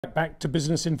Back to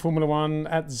business in Formula One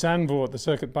at Zandvoort, the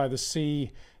circuit by the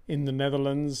sea in the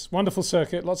Netherlands. Wonderful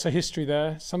circuit, lots of history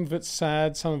there. Some of it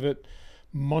sad, some of it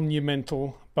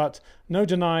monumental, but no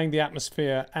denying the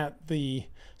atmosphere at the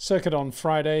circuit on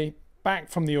Friday.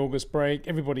 Back from the August break,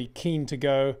 everybody keen to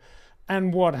go.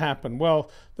 And what happened?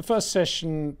 Well, the first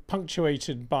session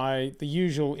punctuated by the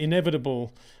usual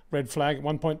inevitable red flag at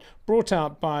one point, brought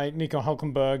out by Nico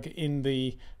Hülkenberg in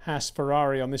the Haas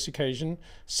Ferrari on this occasion,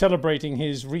 celebrating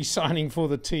his re-signing for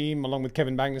the team along with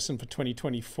Kevin Magnussen for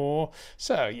 2024.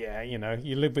 So yeah, you know,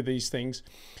 you live with these things.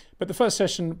 But the first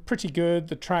session, pretty good.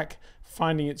 The track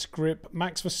finding its grip.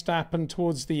 Max Verstappen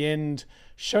towards the end,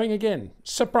 showing again,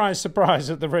 surprise, surprise,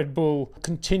 that the Red Bull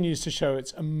continues to show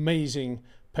its amazing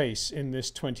pace in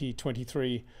this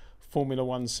 2023 Formula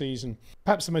One season.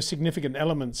 Perhaps the most significant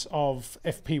elements of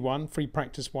FP1, Free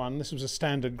Practice 1, this was a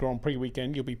standard Grand Prix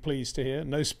weekend, you'll be pleased to hear,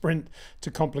 no sprint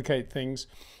to complicate things,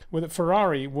 were that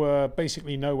Ferrari were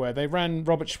basically nowhere. They ran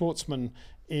Robert Schwartzman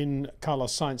in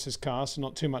Carlos Sainz's car, so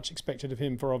not too much expected of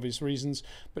him for obvious reasons.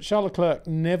 But Charles Leclerc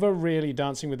never really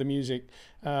dancing with the music,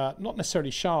 not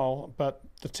necessarily Charles, but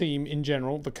the team in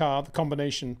general, the car, the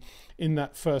combination in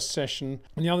that first session.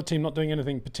 And the other team not doing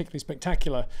anything particularly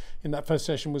spectacular in that first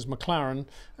session was McLaren.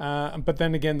 But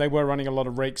then again, they were running a lot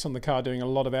of rakes on the car, doing a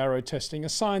lot of aero testing, a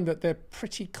sign that they're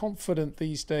pretty confident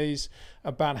these days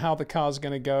about how the car's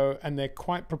going to go, and they're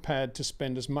quite prepared to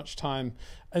spend as much time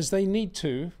as they need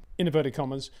to, in inverted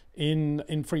commas,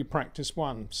 in Free Practice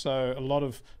 1. So a lot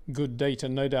of good data,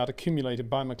 no doubt, accumulated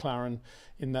by McLaren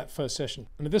in that first session.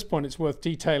 And at this point, it's worth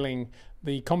detailing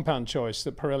the compound choice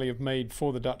that Pirelli have made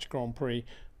for the Dutch Grand Prix,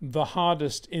 the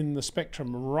hardest in the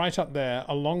spectrum, right up there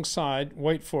alongside,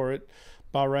 wait for it,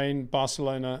 Bahrain,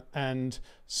 Barcelona and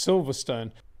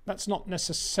Silverstone. That's not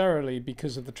necessarily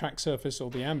because of the track surface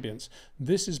or the ambience.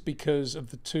 This is because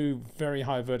of the two very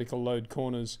high vertical load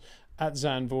corners at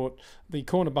Zandvoort. The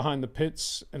corner behind the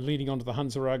pits leading onto the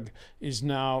Hanserug is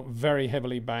now very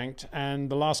heavily banked, and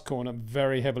the last corner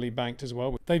very heavily banked as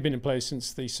well. They've been in place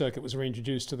since the circuit was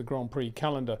reintroduced to the Grand Prix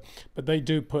calendar, but they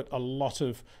do put a lot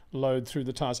of load through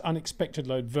the tyres, unexpected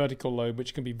load, vertical load,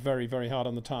 which can be very, very hard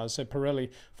on the tyres. So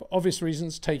Pirelli, for obvious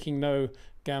reasons, taking no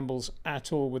gambles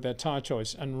at all with their tyre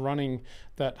choice and running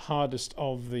that hardest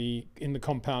of in the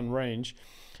compound range.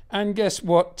 And guess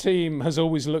what team has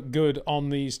always looked good on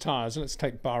these tyres? Let's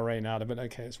take Bahrain out of it.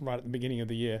 Okay, it's right at the beginning of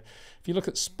the year. If you look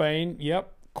at Spain,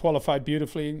 yep, qualified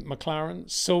beautifully, McLaren.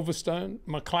 Silverstone,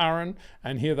 McLaren,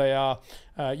 and here they are.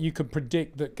 You could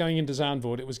predict that going into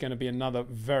Zandvoort, it was going to be another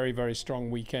very, very strong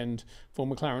weekend for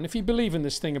McLaren. If you believe in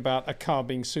this thing about a car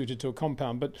being suited to a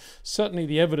compound, but certainly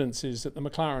the evidence is that the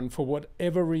McLaren, for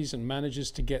whatever reason,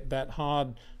 manages to get that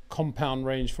hard compound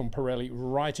range from Pirelli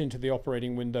right into the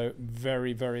operating window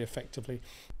very, very effectively.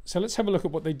 So let's have a look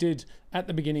at what they did at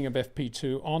the beginning of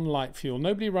FP2 on light fuel.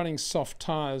 Nobody running soft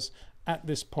tyres at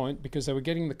this point because they were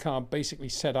getting the car basically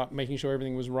set up, making sure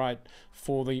everything was right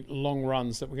for the long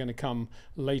runs that were going to come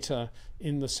later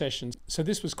in the sessions. So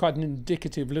this was quite an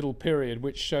indicative little period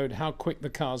which showed how quick the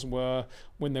cars were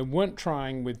when they weren't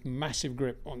trying with massive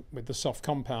grip with the soft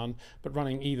compound, but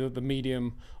running either the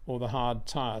medium or the hard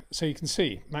tyre. So you can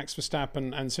see Max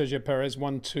Verstappen and Sergio Perez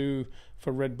 1-2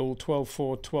 for Red Bull,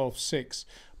 12-4, 12-6.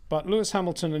 But Lewis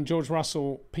Hamilton and George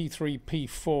Russell P3,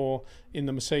 P4 in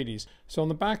the Mercedes. So on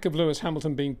the back of Lewis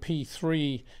Hamilton being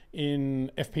P3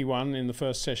 in FP1 in the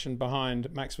first session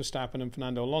behind Max Verstappen and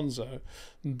Fernando Alonso,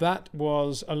 that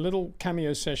was a little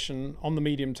cameo session on the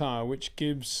medium tyre, which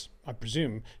gives, I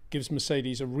presume, gives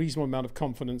Mercedes a reasonable amount of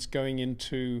confidence going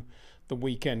into the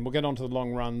weekend. We'll get onto the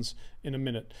long runs in a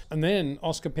minute. And then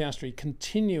Oscar Piastri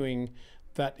continuing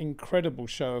that incredible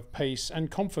show of pace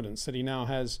and confidence that he now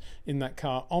has in that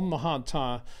car on the hard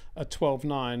tyre at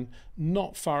 12.9,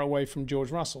 not far away from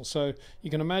George Russell. So you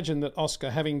can imagine that Oscar,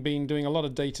 having been doing a lot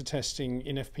of data testing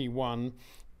in FP1,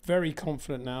 very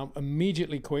confident now,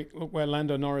 immediately quick. Look where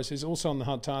Lando Norris is, also on the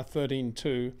hard tyre,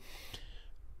 13.2.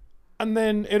 And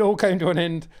then it all came to an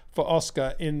end for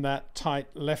Oscar in that tight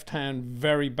left-hand,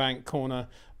 very banked corner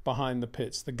behind the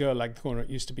pits, the Gerlag corner it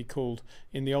used to be called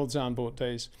in the old Zandvoort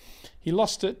days. He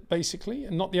lost it basically,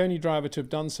 and not the only driver to have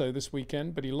done so this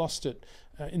weekend, but he lost it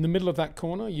in the middle of that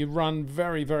corner. You run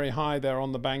very, very high there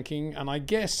on the banking, and I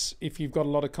guess if you've got a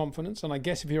lot of confidence, and I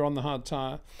guess if you're on the hard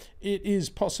tyre, it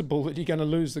is possible that you're going to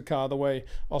lose the car the way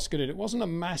Oscar did. It wasn't a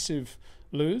massive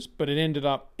lose, but it ended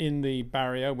up in the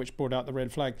barrier, which brought out the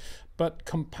red flag. But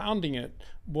compounding it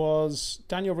was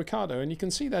Daniel Ricciardo, and you can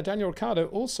see that Daniel Ricciardo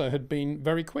also had been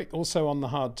very quick, also on the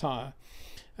hard tyre.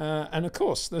 And of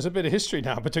course, there's a bit of history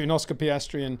now between Oscar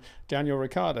Piastri and Daniel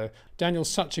Ricciardo. Daniel's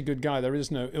such a good guy. There is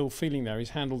no ill feeling there.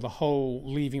 He's handled the whole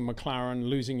leaving McLaren,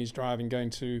 losing his drive and going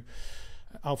to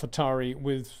Alpha Tauri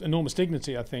with enormous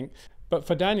dignity, I think. But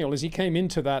for Daniel, as he came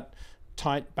into that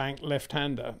tight bank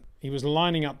left-hander, he was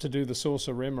lining up to do the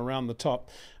saucer rim around the top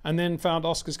and then found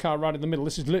Oscar's car right in the middle.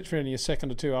 This is literally only a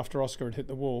second or two after Oscar had hit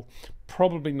the wall.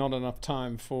 Probably not enough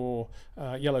time for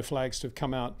yellow flags to have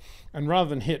come out. And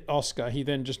rather than hit Oscar, he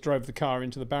then just drove the car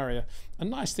into the barrier. A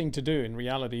nice thing to do in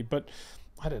reality, but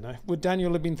I don't know. Would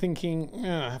Daniel have been thinking,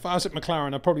 if I was at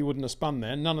McLaren, I probably wouldn't have spun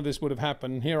there. None of this would have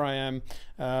happened. Here I am.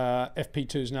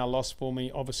 FP2 is now lost for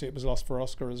me. Obviously, it was lost for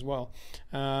Oscar as well.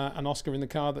 And Oscar in the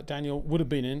car that Daniel would have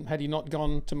been in had he not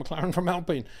gone to McLaren from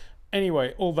Alpine.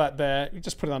 Anyway, all that there, you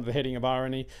just put it under the heading of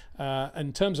irony.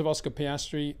 In terms of Oscar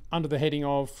Piastri, under the heading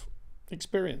of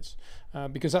experience,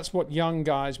 because that's what young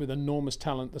guys with enormous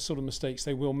talent, the sort of mistakes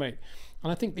they will make.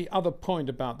 And I think the other point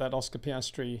about that Oscar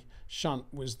Piastri shunt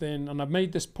was then, and I've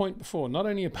made this point before, not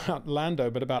only about Lando,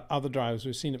 but about other drivers,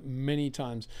 we've seen it many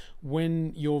times,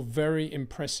 when your very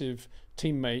impressive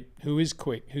teammate, who is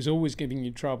quick, who's always giving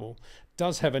you trouble,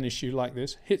 does have an issue like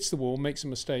this, hits the wall, makes a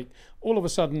mistake, all of a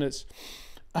sudden it's,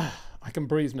 I can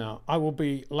breathe now. I will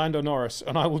be Lando Norris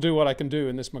and I will do what I can do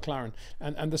in this McLaren.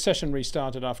 And the session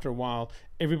restarted after a while.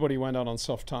 Everybody went out on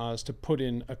soft tyres to put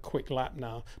in a quick lap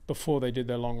now before they did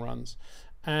their long runs.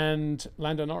 And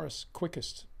Lando Norris,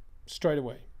 quickest, straight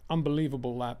away.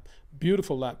 Unbelievable lap.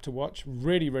 Beautiful lap to watch.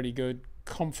 Really, really good.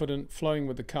 Confident, flowing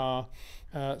with the car.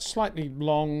 Slightly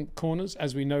long corners,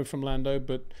 as we know from Lando,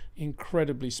 but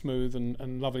incredibly smooth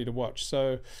and lovely to watch.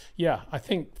 So, yeah, I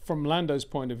think from Lando's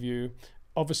point of view,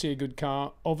 obviously a good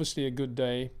car, obviously a good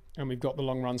day, and we've got the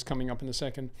long runs coming up in a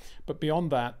second. But beyond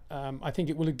that, I think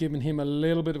it will have given him a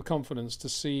little bit of confidence to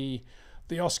see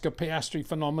the Oscar Piastri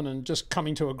phenomenon just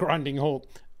coming to a grinding halt,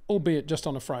 albeit just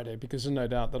on a Friday, because there's no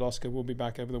doubt that Oscar will be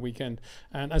back over the weekend.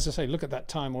 And as I say, look at that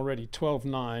time already,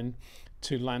 12.9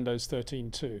 to Lando's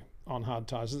 13.2 on hard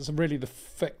tyres. It's really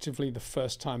effectively the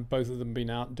first time both of them been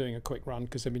out doing a quick run,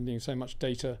 because they've been doing so much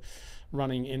data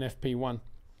running in FP1.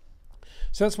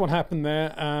 So that's what happened there.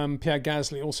 Pierre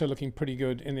Gasly also looking pretty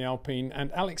good in the Alpine.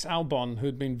 And Alex Albon, who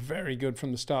had been very good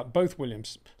from the start. Both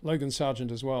Williams, Logan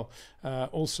Sargent as well,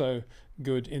 also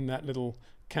good in that little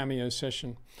cameo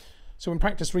session. So when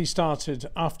practice restarted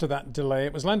after that delay,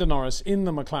 it was Lando Norris in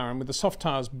the McLaren with the soft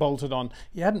tyres bolted on.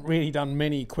 He hadn't really done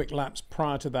many quick laps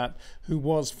prior to that, who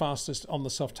was fastest on the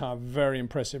soft tyre. Very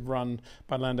impressive run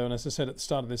by Lando. And as I said at the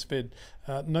start of this vid,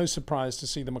 no surprise to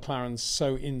see the McLarens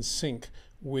so in sync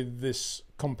with this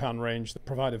compound range that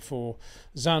provided for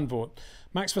Zandvoort.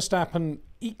 Max Verstappen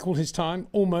equaled his time,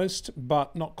 almost,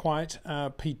 but not quite.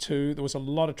 P2, there was a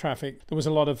lot of traffic. There was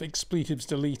a lot of expletives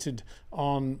deleted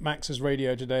on Max's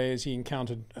radio today as he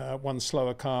encountered one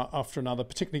slower car after another,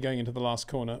 particularly going into the last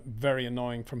corner. Very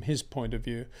annoying from his point of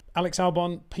view. Alex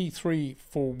Albon, P3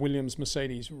 for Williams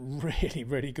Mercedes. Really,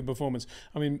 really good performance.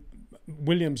 I mean,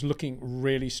 Williams looking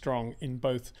really strong in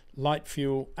both light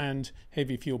fuel and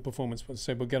heavy fuel performance.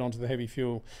 So we'll get onto the heavy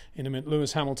fuel in a minute.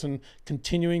 Lewis Hamilton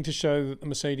continuing to show that the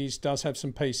Mercedes does have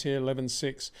some pace here,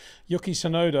 11.6. Yuki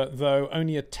Tsunoda, though,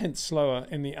 only a tenth slower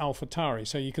in the Alpha Tauri.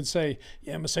 So you could say,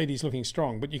 yeah, Mercedes looking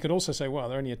strong, but you could also say, well,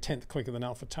 they're only a tenth quicker than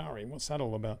Alpha Tauri. What's that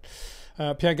all about?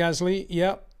 Pierre Gasly,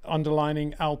 yeah,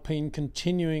 underlining Alpine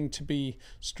continuing to be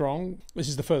strong. This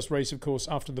is the first race, of course,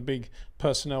 after the big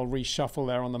personnel reshuffle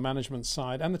there on the management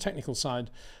side and the technical side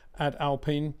at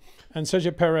Alpine. And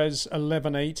Sergio Perez,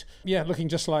 11.8. Yeah, looking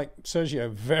just like Sergio.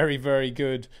 Very, very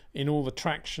good in all the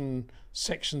traction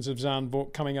sections of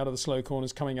Zandvoort, coming out of the slow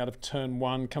corners, coming out of turn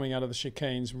one, coming out of the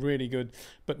chicanes, really good.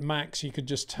 But Max, you could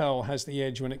just tell, has the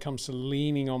edge when it comes to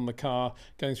leaning on the car,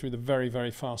 going through the very,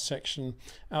 very fast section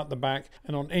out the back.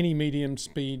 And on any medium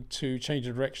speed to change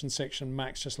of direction section,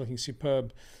 Max just looking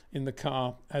superb in the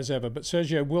car as ever. But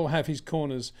Sergio will have his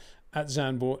corners at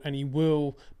Zandvoort, and he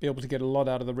will be able to get a lot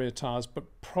out of the rear tyres, but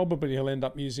probably he'll end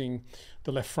up using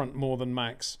the left front more than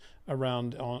Max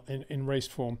around in race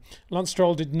form. Lance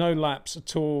Stroll did no laps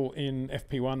at all in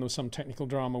FP1. There was some technical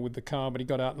drama with the car, but he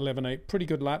got out 11.8. Pretty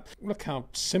good lap. Look how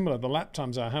similar the lap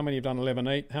times are. How many have done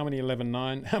 11.8? How many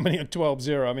 11.9? How many are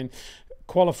 12.0? I mean,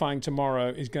 qualifying tomorrow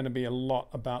is going to be a lot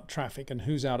about traffic and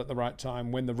who's out at the right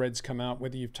time, when the reds come out,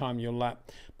 whether you've timed your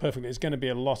lap perfectly. There's going to be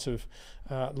a lot of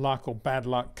luck or bad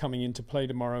luck coming into play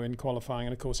tomorrow in qualifying,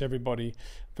 and of course everybody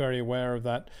very aware of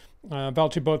that.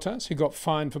 Valtteri Bottas, who got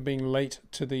fined for being late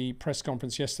to the press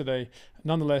conference yesterday,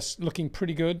 nonetheless looking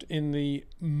pretty good in the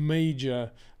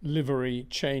major livery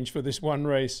change for this one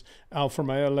race. Alfa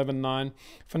Romeo 11.9.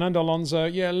 Fernando Alonso,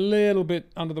 yeah, a little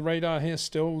bit under the radar here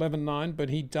still, 11.9, but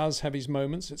he does have his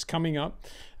moments. It's coming up.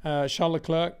 Charles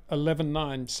Leclerc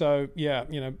 11.9. So yeah,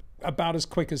 you know, about as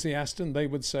quick as the Aston, they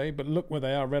would say, but look where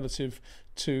they are relative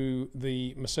to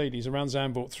the Mercedes. Around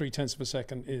Zandvoort, 0.3 of a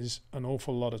second is an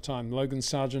awful lot of time. Logan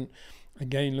Sargent,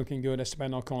 again looking good.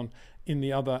 Esteban Ocon in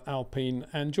the other Alpine.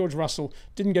 And George Russell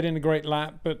didn't get in a great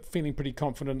lap, but feeling pretty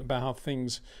confident about how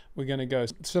things were going to go.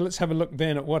 So let's have a look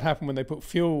then at what happened when they put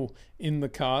fuel in the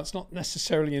car. It's not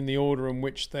necessarily in the order in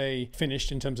which they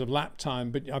finished in terms of lap time,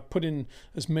 but I put in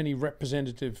as many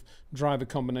representative driver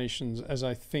combinations as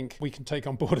I think we can take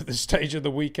on board at this stage of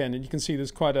the weekend. And you can see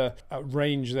there's quite a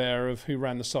range there of who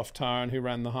ran the soft tyre and who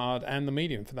ran the hard and the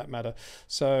medium for that matter.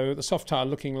 So the soft tyre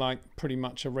looking like pretty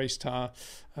much a race tyre.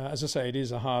 As I say, it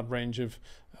is a hard range of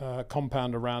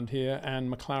compound around here, and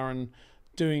McLaren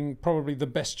doing probably the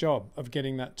best job of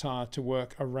getting that tyre to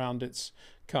work around its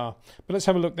car. But let's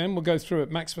have a look then. We'll go through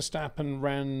it. Max Verstappen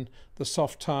ran the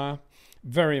soft tyre.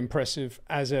 Very impressive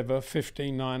as ever,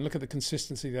 15.9. Look at the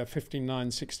consistency there, 15.9,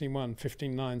 16.1,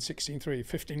 15.9, 16.3,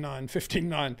 15.9,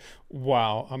 15.9.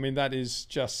 Wow, I mean, that is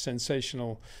just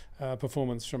sensational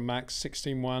performance from Max,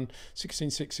 16.1,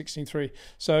 16.6, 16.3.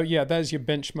 So yeah, there's your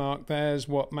benchmark. There's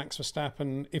what Max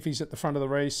Verstappen, if he's at the front of the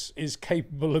race, is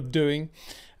capable of doing.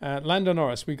 Lando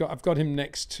Norris, I've got him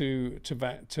next to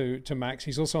Max.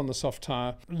 He's also on the soft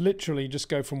tyre. Literally just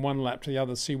go from one lap to the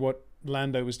other, see what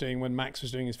Lando was doing when Max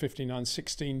was doing his 15.9,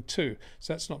 16.2.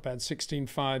 So that's not bad. 16.5,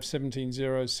 17.0,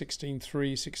 16.3,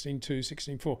 16.2,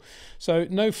 16.4. So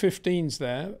no 15s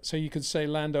there. So you could say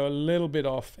Lando a little bit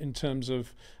off in terms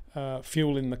of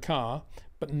fuel in the car,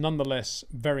 but nonetheless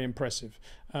very impressive.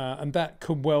 And that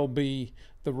could well be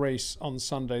the race on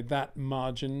Sunday. That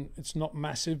margin, it's not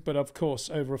massive, but of course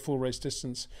over a full race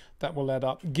distance that will add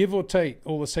up, give or take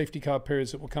all the safety car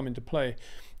periods that will come into play.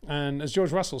 And as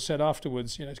George Russell said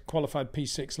afterwards, you know, qualified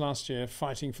P6 last year,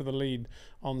 fighting for the lead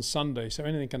on Sunday, so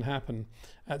anything can happen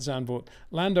at Zandvoort.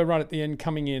 Lando right at the end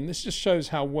coming in. This just shows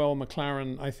how well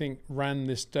McLaren, I think, ran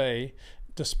this day,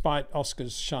 despite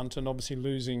Oscar's shunt and obviously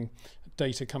losing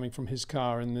data coming from his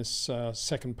car in this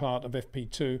second part of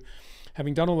FP2.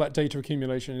 Having done all that data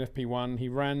accumulation in FP1, he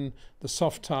ran the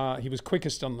soft tyre. He was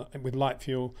quickest with light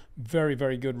fuel. Very,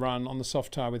 very good run on the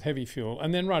soft tyre with heavy fuel.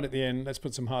 And then right at the end, let's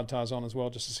put some hard tyres on as well,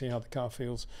 just to see how the car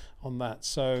feels on that.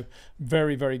 So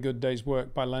very, very good day's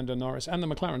work by Lando Norris and the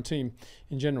McLaren team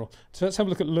in general. So let's have a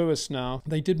look at Lewis now.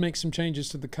 They did make some changes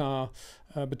to the car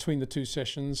between the two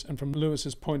sessions, and from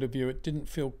Lewis's point of view, it didn't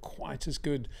feel quite as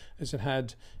good as it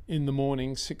had in the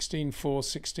morning. 16.4,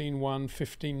 16.1,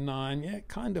 15.9. Yeah,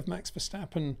 kind of Max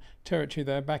Verstappen territory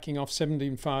there, backing off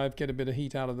 17.5, get a bit of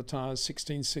heat out of the tyres,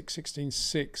 16.6,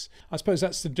 16.6. I suppose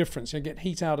that's the difference. You get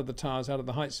heat out of the tyres, out of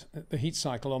the heat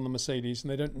cycle on the Mercedes,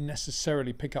 and they don't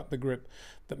necessarily pick up the grip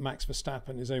that Max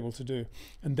Verstappen is able to do.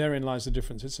 And therein lies the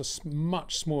difference. It's a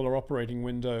much smaller operating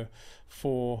window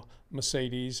for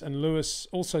Mercedes, and Lewis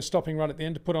also stopping right at the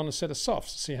end to put on a set of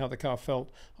softs to see how the car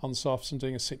felt on softs and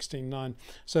doing a 16.9.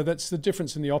 So that's the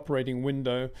difference in the operating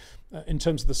window in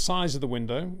terms of the size of the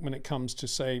window when it comes to,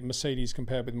 say, Mercedes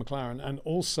compared with McLaren, and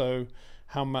also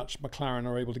how much McLaren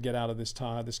are able to get out of this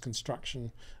tyre, this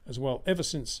construction as well. Ever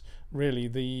since really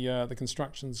the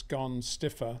construction's gone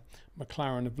stiffer,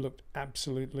 McLaren have looked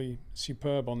absolutely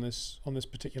superb on this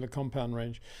particular compound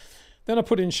range. Then I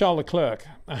put in Charles Leclerc,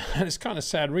 and it's kind of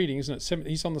sad reading, isn't it?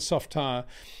 He's on the soft tyre,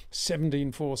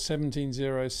 17.4, 17.0,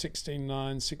 16.9,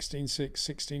 16.6,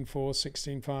 16.4,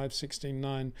 16.5,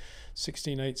 16.9,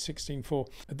 16.8, 16.4.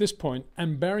 At this point,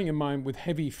 and bearing in mind with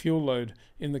heavy fuel load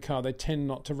in the car, they tend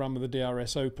not to run with the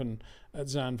DRS open at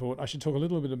Zandvoort. I should talk a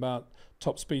little bit about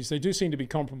top speeds. They do seem to be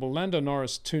comparable. Lando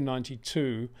Norris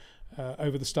 292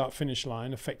 over the start-finish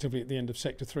line, effectively at the end of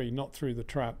Sector 3, not through the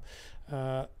trap.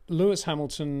 Lewis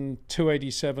Hamilton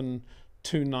 287,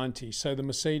 290. So the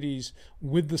Mercedes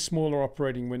with the smaller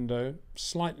operating window,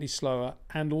 slightly slower,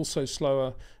 and also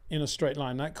slower in a straight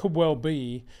line. That could well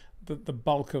be that the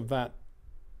bulk of that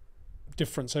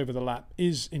difference over the lap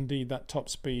is indeed that top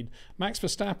speed. Max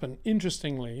Verstappen,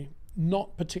 interestingly,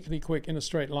 not particularly quick in a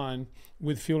straight line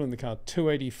with fuel in the car,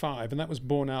 285, and that was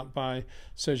borne out by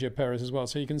Sergio Perez as well.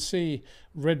 So you can see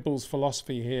Red Bull's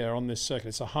philosophy here on this circuit.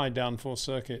 It's a high downforce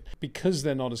circuit. Because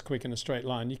they're not as quick in a straight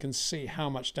line, you can see how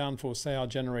much downforce they are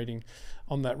generating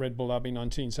on that Red Bull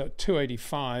RB19. So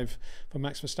 285 for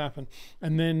Max Verstappen.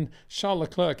 And then Charles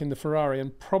Leclerc in the Ferrari,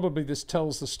 and probably this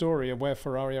tells the story of where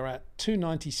Ferrari are at,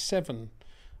 297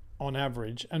 on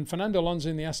average, and Fernando Alonso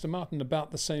in the Aston Martin about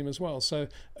the same as well. So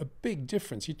a big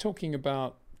difference. You're talking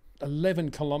about 11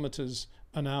 kilometers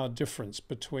an hour difference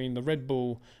between the Red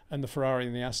Bull and the Ferrari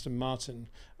and the Aston Martin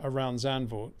around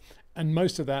Zandvoort. And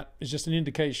most of that is just an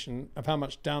indication of how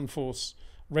much downforce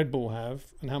Red Bull have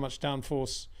and how much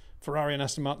downforce Ferrari and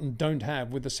Aston Martin don't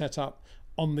have with the setup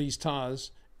on these tyres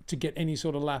to get any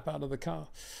sort of lap out of the car.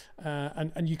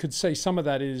 And you could say some of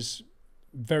that is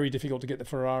very difficult to get the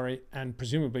Ferrari and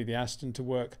presumably the Aston to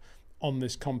work on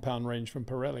this compound range from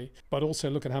Pirelli. But also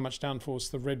look at how much downforce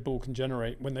the Red Bull can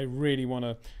generate when they really want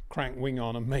to crank wing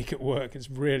on and make it work. It's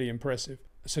really impressive.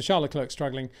 So Charles Leclerc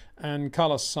struggling, and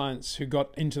Carlos Sainz, who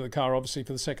got into the car obviously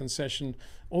for the second session,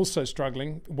 also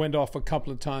struggling, went off a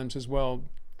couple of times as well,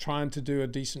 trying to do a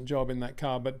decent job in that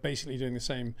car, but basically doing the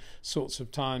same sorts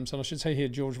of times. And I should say here,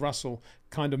 George Russell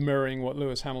kind of mirroring what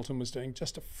Lewis Hamilton was doing,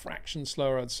 just a fraction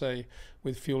slower, I'd say,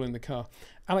 with fuel in the car.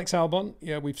 Alex Albon,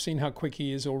 yeah, we've seen how quick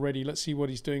he is already. Let's see what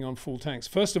he's doing on full tanks.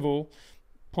 First of all,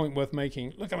 point worth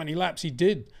making, look how many laps he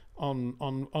did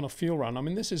on a fuel run. I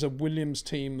mean, this is a Williams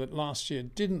team that last year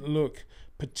didn't look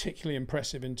particularly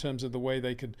impressive in terms of the way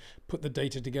they could put the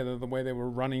data together, the way they were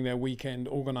running their weekend,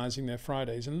 organizing their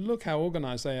Fridays. And look how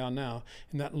organized they are now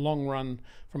in that long run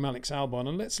from Alex Albon.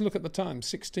 And let's look at the time,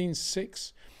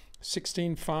 16.6,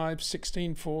 16.5,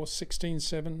 16.4,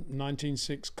 16.7,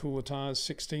 19.6, cooler tyres,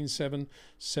 16.7,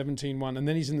 17.1, and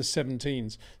then he's in the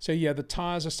 17s. So yeah, the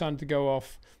tyres are starting to go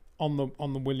off on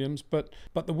the Williams, but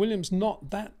the Williams not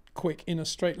that quick in a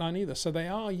straight line either. So they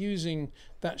are using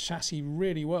that chassis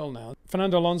really well now.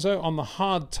 Fernando Alonso on the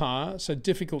hard tyre, so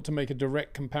difficult to make a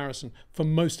direct comparison for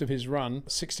most of his run.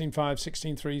 16.5,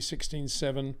 16.3,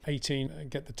 16.7, 18,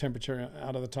 get the temperature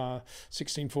out of the tyre.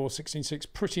 16.4, 16.6,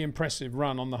 pretty impressive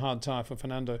run on the hard tyre for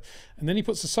Fernando. And then he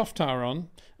puts the soft tyre on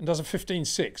and does a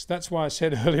 15.6. That's why I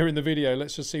said earlier in the video,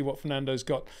 let's just see what Fernando's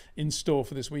got in store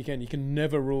for this weekend. You can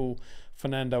never rule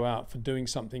Fernando out for doing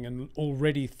something and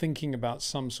already thinking about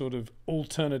some sort of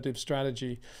alternative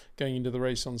strategy going into the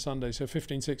race on Sunday. So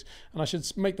 15.6. And I should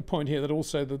make the point here that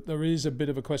also that there is a bit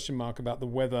of a question mark about the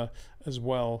weather as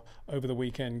well over the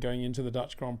weekend going into the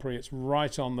Dutch Grand Prix. It's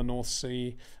right on the North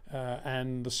Sea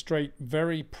and the straight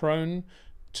very prone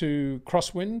to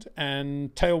crosswind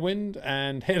and tailwind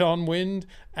and head-on wind,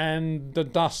 and the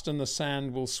dust and the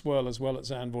sand will swirl as well at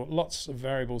Zandvoort. Lots of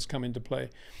variables come into play.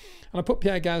 And I put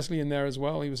Pierre Gasly in there as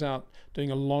well. He was out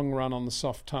doing a long run on the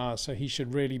soft tyre, so he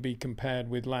should really be compared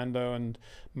with Lando and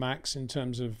Max in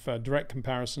terms of direct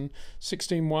comparison.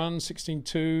 16.1,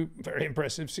 16.2, very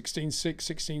impressive. 16.6,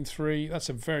 16.3, that's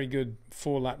a very good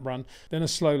 4-lap run. Then a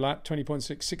slow lap,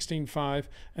 20.6, 16.5,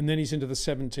 and then he's into the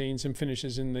 17s and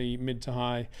finishes in the mid to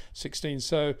high 16.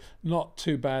 So not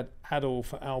too bad at all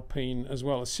for Alpine as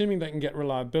well. Assuming they can get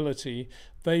reliability,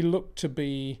 they look to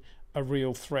be a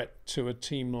real threat to a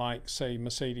team like, say,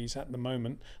 Mercedes at the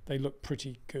moment. They look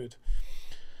pretty good.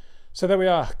 So there we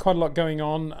are, quite a lot going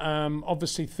on.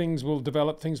 Obviously things will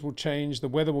develop, things will change, the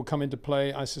weather will come into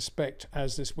play, I suspect,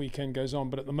 as this weekend goes on.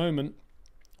 But at the moment,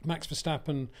 Max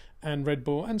Verstappen and Red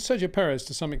Bull, and Sergio Perez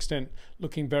to some extent,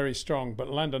 looking very strong. But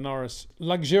Lando Norris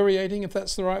luxuriating, if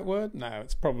that's the right word? No,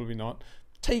 it's probably not.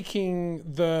 Taking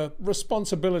the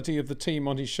responsibility of the team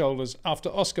on his shoulders after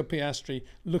Oscar Piastri,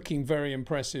 looking very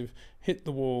impressive, hit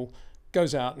the wall,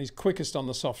 goes out, and he's quickest on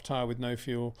the soft tyre with no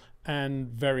fuel, and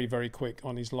very, very quick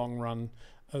on his long run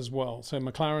as well. So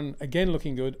McLaren, again,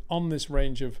 looking good on this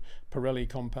range of Pirelli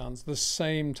compounds, the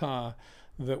same tyre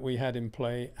that we had in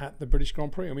play at the British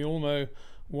Grand Prix. And we all know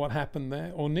what happened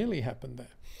there, or nearly happened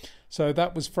there. So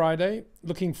that was Friday.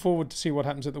 Looking forward to see what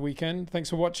happens at the weekend.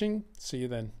 Thanks for watching. See you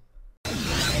then.